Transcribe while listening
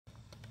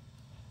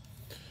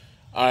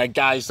Alright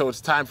guys, so it's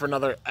time for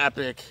another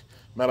epic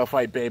Metal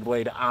Fight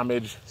Beyblade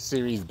Homage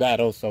series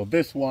battle. So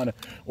this one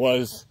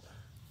was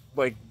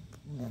like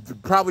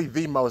probably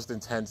the most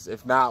intense,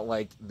 if not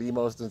like the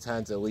most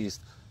intense, at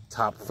least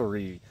top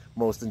 3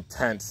 most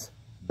intense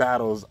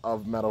battles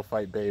of Metal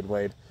Fight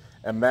Beyblade.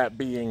 And that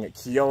being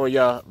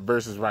Kyoya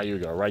versus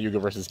Ryuga.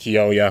 Ryuga versus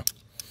Kyoya.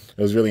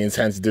 It was really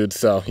intense, dude.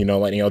 So, you know,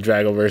 Lightning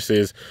l-drago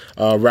versus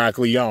Rock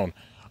Leone.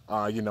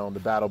 You know, in the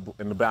battle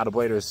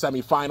Bladers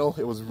semifinal,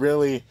 it was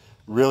really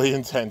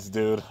intense,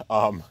 dude.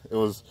 It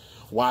was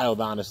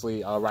wild,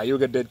 honestly.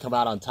 Ryuga did come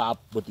out on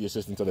top with the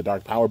assistance of the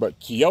Dark Power, but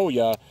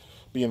Kyoya,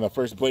 being the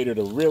first blader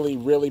to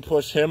really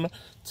push him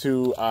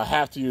to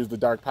have to use the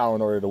Dark Power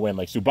in order to win.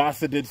 Like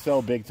Tsubasa did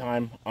so big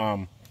time,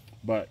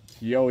 but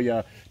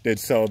Kyoya did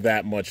so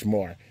that much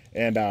more.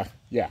 And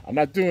yeah, I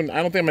don't think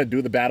I'm gonna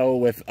do the battle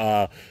with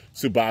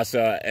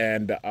Tsubasa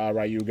and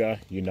Ryuga,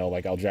 you know,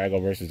 like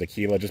l-drago versus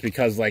Aquila, just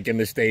because like in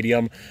the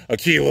stadium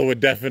Aquila would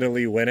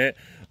definitely win it,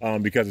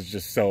 because it's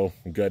just so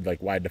good,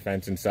 like wide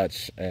defense and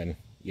such. And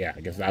yeah,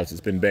 I guess now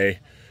it's been Bay,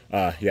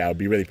 yeah, it would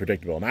be really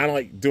predictable, and I don't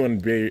like doing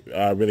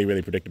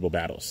really predictable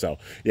battles. So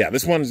yeah,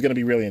 this one is gonna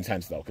be really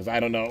intense though, because I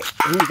don't know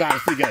who's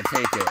honestly gonna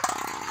take it.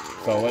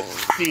 So let's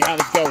see how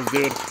this goes,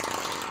 dude.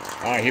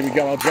 All right, here we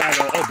go,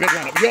 l-drago. Oh, big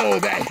lineup. Yo,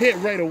 that hit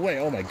right away.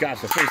 Oh my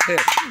gosh, the first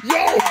hit.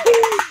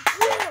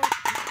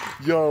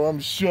 Yo, I'm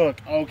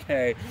shook.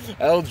 Okay,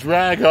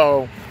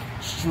 l-drago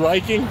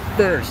striking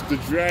first. The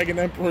Dragon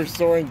Emperor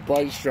soaring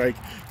bite strike,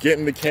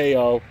 getting the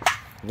KO.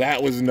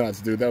 That was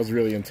nuts, dude. That was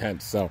really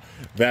intense. So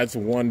that's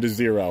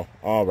 1-0.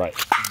 All right,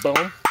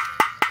 boom,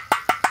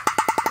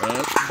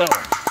 and boom.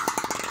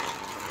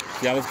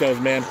 See how this goes,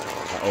 man.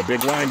 Uh-oh,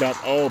 big windup.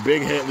 Oh,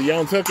 big hit.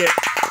 Leone took it.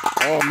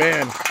 Oh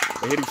man.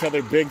 They hit each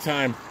other big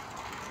time.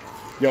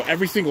 Yo,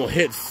 every single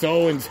hit's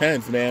so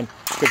intense, man.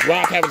 Because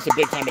Rock having some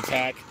big time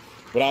attack,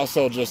 but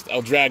also just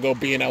l-drago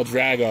being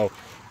l-drago.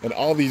 And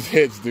all these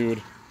hits,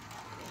 dude.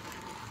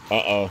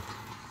 Uh-oh.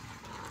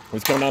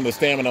 It's coming down to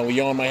stamina.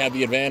 Leone might have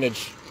the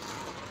advantage.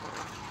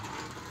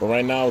 But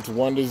right now, it's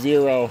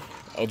 1-0.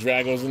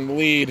 l-drago's in the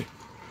lead.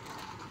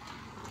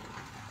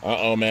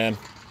 Uh-oh, man.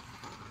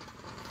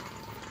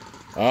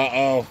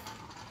 Uh-oh.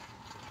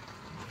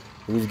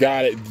 Who's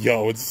got it?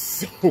 Yo, it's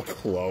so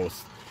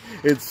close.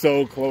 It's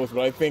so close,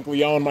 but I think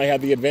Leone might have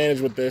the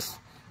advantage with this.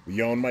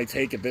 Leone might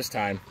take it this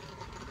time.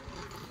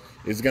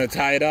 Is going to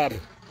tie it up.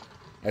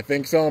 I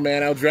think so,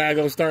 man.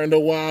 l-drago's starting to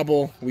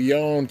wobble.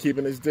 Leone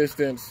keeping his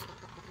distance.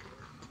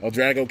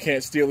 l-drago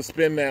can't steal the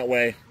spin that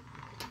way.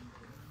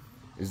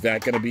 Is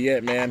that going to be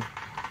it, man?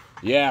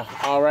 Yeah,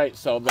 all right.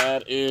 So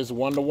that is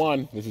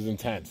 1-1. This is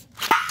intense.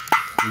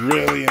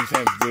 Really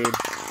intense, dude.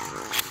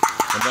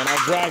 And then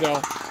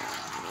l-drago.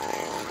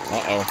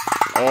 Uh-oh.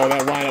 Oh,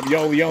 that windup.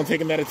 Yo, Leone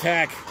taking that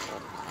attack.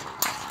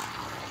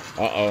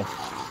 Uh-oh.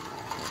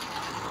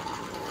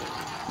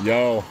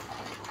 Yo.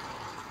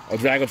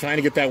 l-drago trying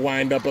to get that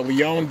windup, but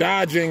Leone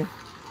dodging.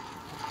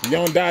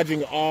 Leone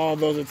dodging all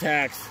those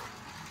attacks.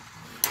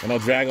 And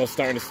l-drago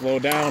starting to slow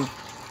down.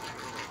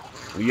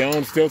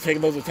 Leone still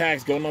taking those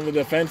attacks, going on the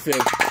defensive.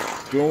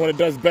 Doing what it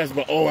does best,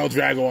 but oh,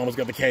 l-drago almost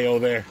got the KO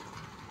there.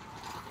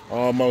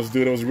 Almost,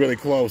 dude. It was really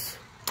close.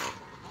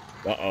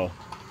 Uh-oh.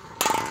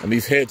 And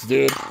these hits,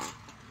 dude.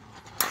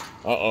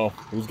 Uh-oh.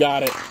 Who's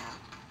got it?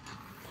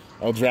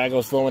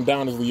 l-drago slowing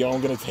down. Is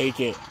Leone going to take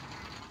it?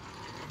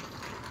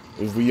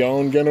 Is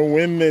Leone going to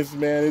win this,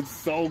 man? It's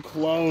so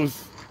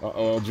close.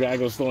 Uh-oh.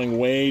 l-drago slowing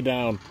way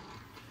down.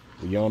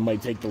 Leone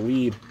might take the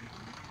lead.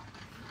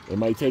 They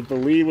might take the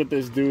lead with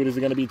this, dude. Is it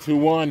going to be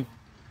 2-1?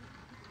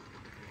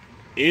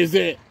 Is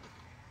it?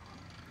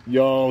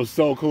 Yo,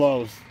 so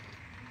close.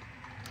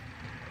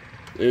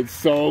 It's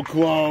so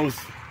close.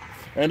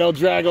 And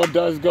l-drago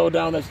does go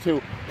down. That's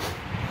 2.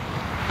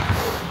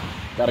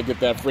 Gotta get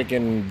that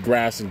freaking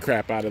grass and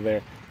crap out of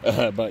there.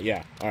 But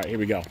yeah, all right, here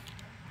we go.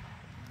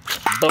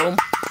 Boom.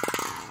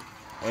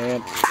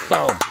 And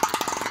boom.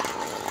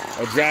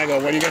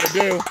 l-drago, what are you gonna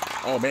do?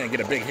 Oh man, get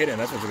a big hit in.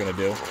 That's what you're gonna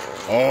do.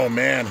 Oh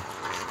man.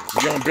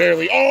 Leone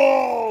barely.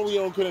 Oh,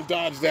 Leone could have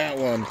dodged that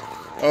one.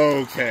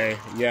 Okay,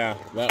 yeah,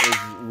 that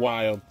was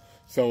wild.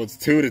 So it's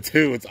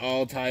 2-2. It's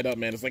all tied up,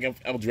 man. It's like if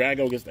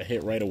l-drago gets the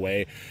hit right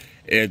away,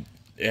 it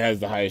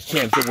has the highest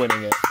chance of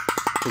winning it.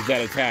 Because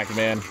that attack,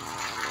 man.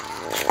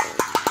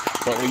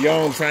 But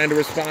Leone trying to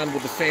respond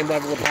with the same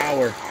level of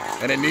power.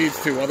 And it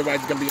needs to, otherwise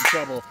it's going to be in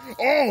trouble.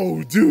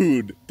 Oh,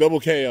 dude. Double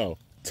KO.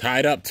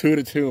 Tied up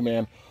 2-2,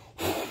 man.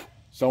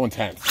 So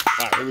intense.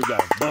 All right, here we go.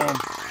 Boom.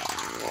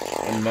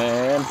 And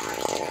then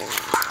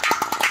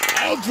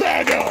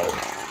l-drago.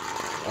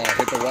 Oh,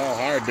 hit the wall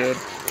hard, dude.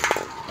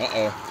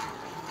 Uh-oh.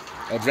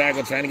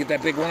 l-drago trying to get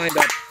that big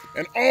windup.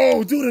 And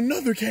oh, dude,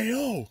 another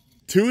KO.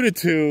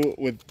 2-2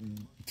 with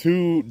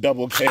 2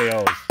 double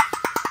KOs.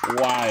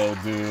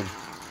 Wild, dude.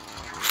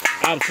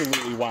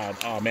 Absolutely wild.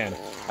 Oh, man.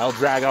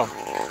 l-drago.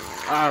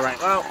 All right,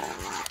 well,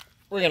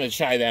 we're going to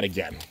try that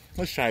again.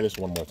 Let's try this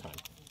one more time.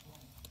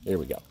 Here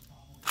we go.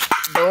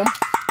 Boom.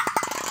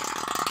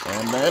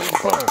 And then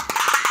boom.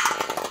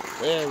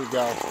 There we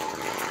go.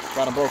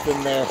 Got them both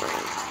in there.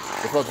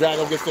 If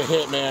l-drago gets the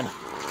hit, man.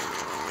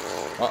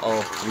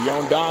 Uh-oh.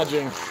 Leone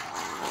dodging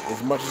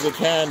as much as it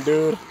can,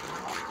 dude.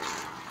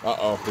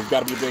 Uh-oh. There's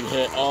got to be a big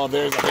hit. Oh,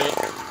 there's a hit.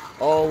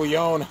 Oh,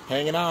 Leone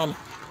hanging on.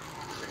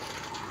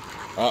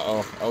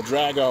 Uh-oh.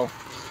 l-drago.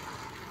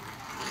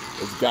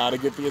 It's got to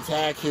get the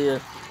attack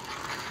here.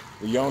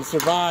 Leone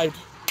survived.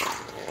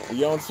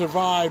 Leone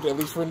survived, at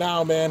least for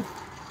now, man.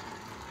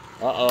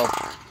 Uh-oh.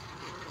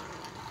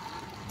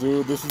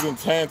 Dude, this is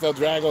intense.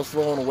 l-drago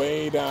slowing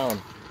way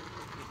down.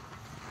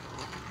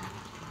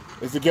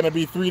 Is it going to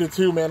be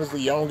 3-2, man? Is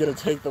Leone going to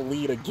take the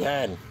lead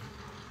again?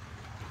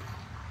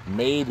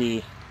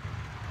 Maybe.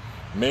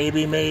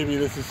 Maybe.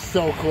 This is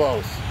so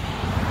close.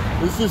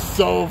 This is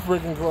so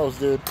freaking close,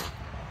 dude.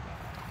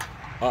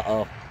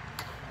 Uh-oh.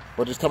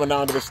 We're just coming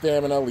down to the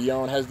stamina.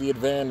 Leone has the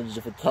advantage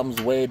if it comes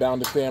way down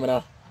to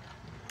stamina.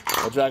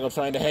 l-drago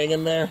trying to hang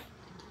in there.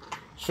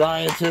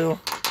 Trying to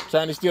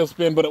steal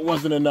spin, but it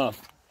wasn't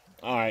enough.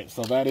 All right,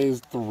 so that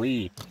is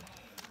 3.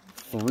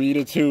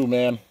 3-2,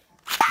 man.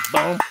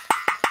 Boom.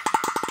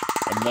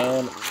 And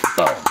then,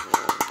 boom.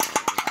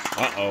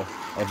 Uh-oh.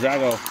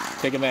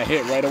 l-drago taking that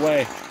hit right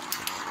away.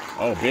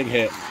 Oh, big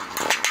hit.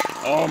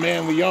 Oh,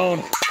 man,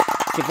 Leone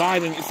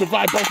surviving. It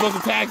survived both those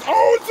attacks.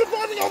 Oh, it's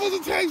surviving all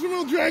those attacks from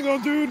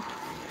l-drago, dude.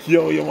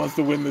 Kyoya wants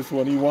to win this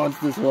one. He wants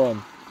this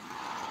one.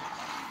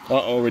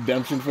 Uh-oh,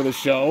 redemption for the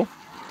show.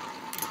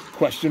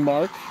 Question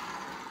mark.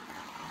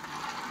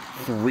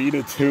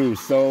 3-2.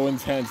 So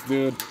intense,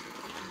 dude.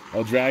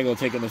 l-drago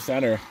taking the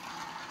center.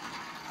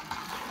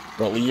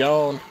 But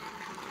Leone,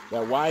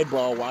 that wide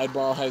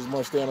ball has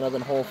more stamina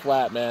than whole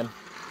flat, man.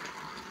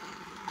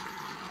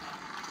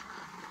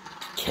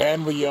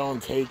 Can Leone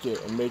take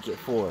it and make it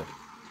 4?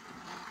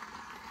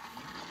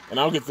 And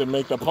I'll get to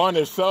make the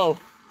punish, so.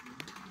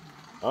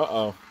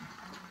 Uh-oh.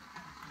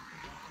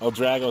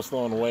 l-drago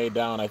slowing way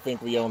down. I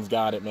think Leone's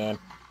got it, man.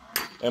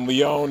 And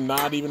Leone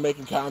not even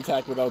making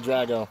contact with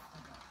l-drago.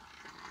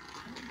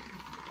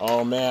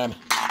 Oh, man.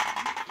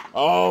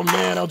 Oh,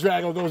 man,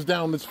 l-drago goes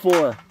down. That's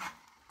 4.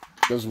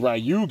 Does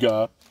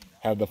Ryuga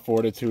have the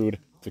fortitude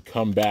to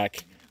come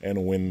back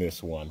and win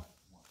this one?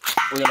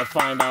 We're going to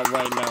find out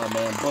right now,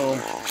 man. Boom.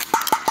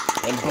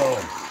 And boom.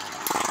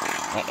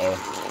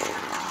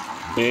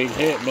 Uh-oh. Big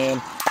hit,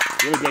 man.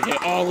 Really big hit.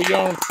 Oh,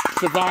 Leone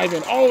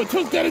surviving. Oh, it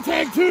took that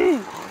attack,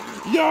 too.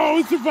 Yo,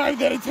 it survived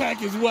that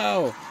attack as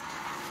well.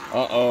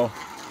 Uh-oh.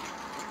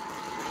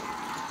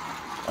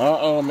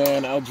 Uh-oh,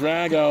 man.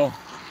 l-drago.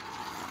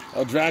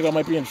 l-drago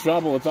might be in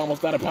trouble. It's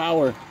almost out of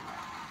power.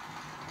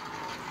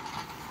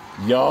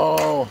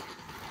 Yo.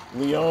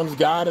 Leone's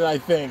got it, I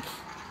think.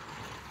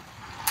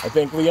 I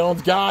think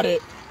Leone's got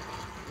it.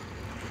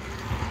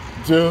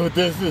 Dude,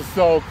 this is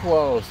so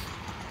close.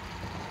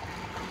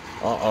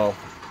 Uh-oh.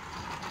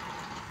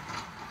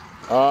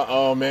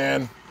 Uh-oh,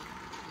 man.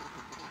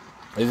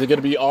 Is it going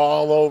to be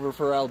all over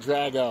for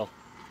l-drago?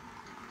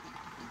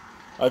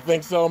 I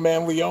think so,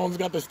 man. Leone's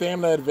got the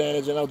stamina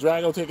advantage, and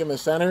l-drago taking the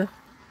center.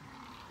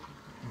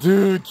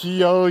 Dude,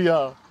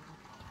 Kyoya.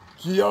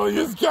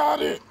 Kyoya's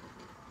got it.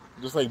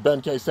 Just like Ben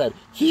K said,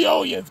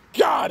 Kyoya's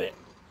got it.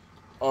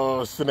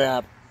 Oh,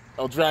 snap.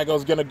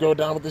 l-drago's going to go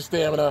down with the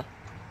stamina.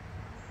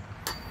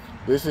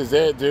 This is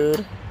it,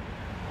 dude.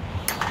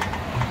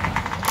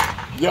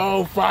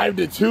 Yo,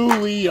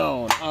 5-2,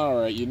 Leone.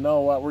 All right, you know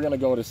what? We're going to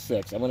go to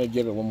 6. I'm going to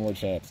give it one more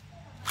chance.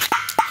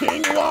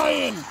 King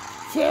Lion,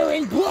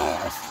 tearing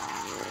blast.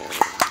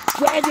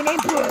 Dragon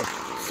Emperor,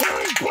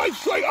 tearing bite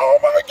strike. Oh,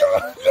 my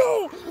God.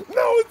 No,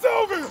 it's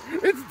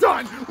over. It's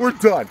done.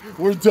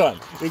 We're done.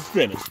 It's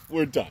finished.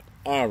 We're done.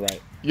 All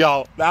right.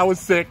 Yo, that was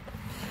sick.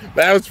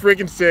 That was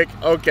freaking sick.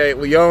 Okay,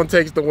 Leone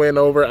takes the win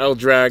over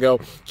l-drago.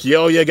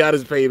 Kyoya got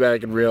his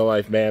payback in real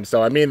life, man.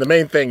 So, I mean, the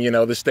main thing, you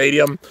know, the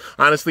stadium,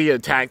 honestly,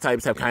 attack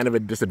types have kind of a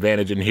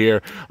disadvantage in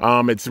here.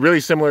 It's really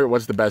similar.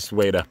 What's the best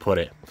way to put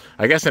it?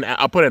 I guess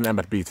I'll put it in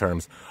MFB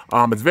terms.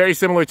 It's very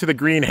similar to the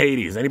Green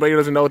Hades. Anybody who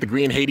doesn't know what the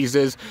Green Hades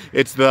is,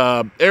 it's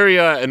the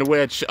area in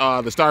which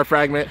the star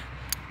fragment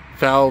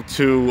fell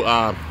to,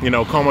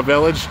 Coma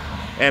Village.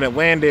 And it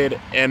landed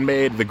and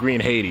made the Green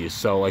Hades.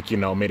 So, like,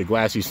 made a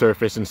glassy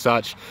surface and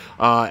such.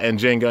 And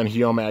Jenga and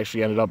Hyoma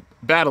actually ended up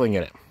battling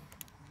in it.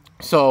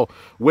 So,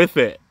 with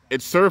it,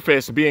 its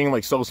surface being,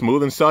 like, so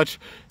smooth and such,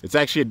 it's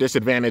actually a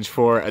disadvantage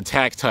for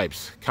attack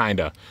types,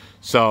 kinda.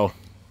 So,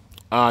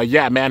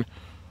 yeah, man.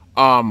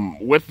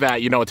 With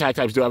that, attack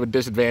types do have a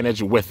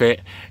disadvantage with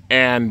it.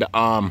 And,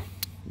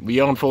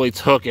 Leone fully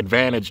took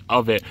advantage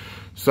of it.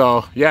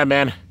 So, yeah,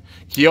 man.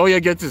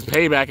 Kyoya gets his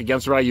payback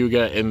against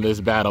Ryuga in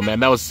this battle, man.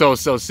 That was so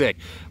sick.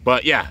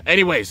 But yeah,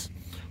 anyways,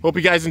 hope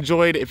you guys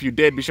enjoyed. If you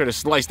did, be sure to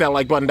slice that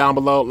like button down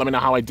below. Let me know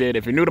how I did.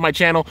 If you're new to my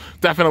channel,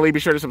 definitely be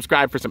sure to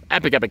subscribe for some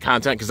epic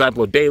content because I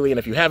upload daily. And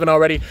if you haven't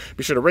already,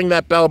 be sure to ring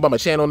that bell by my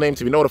channel name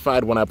to be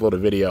notified when I upload a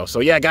video. So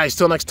yeah, guys,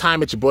 till next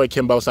time, it's your boy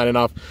Kimbo signing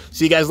off.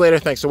 See you guys later.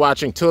 Thanks for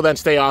watching. Till then,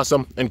 stay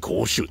awesome and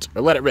cool shoot.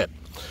 Or let it rip.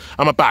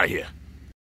 I'm up out of here.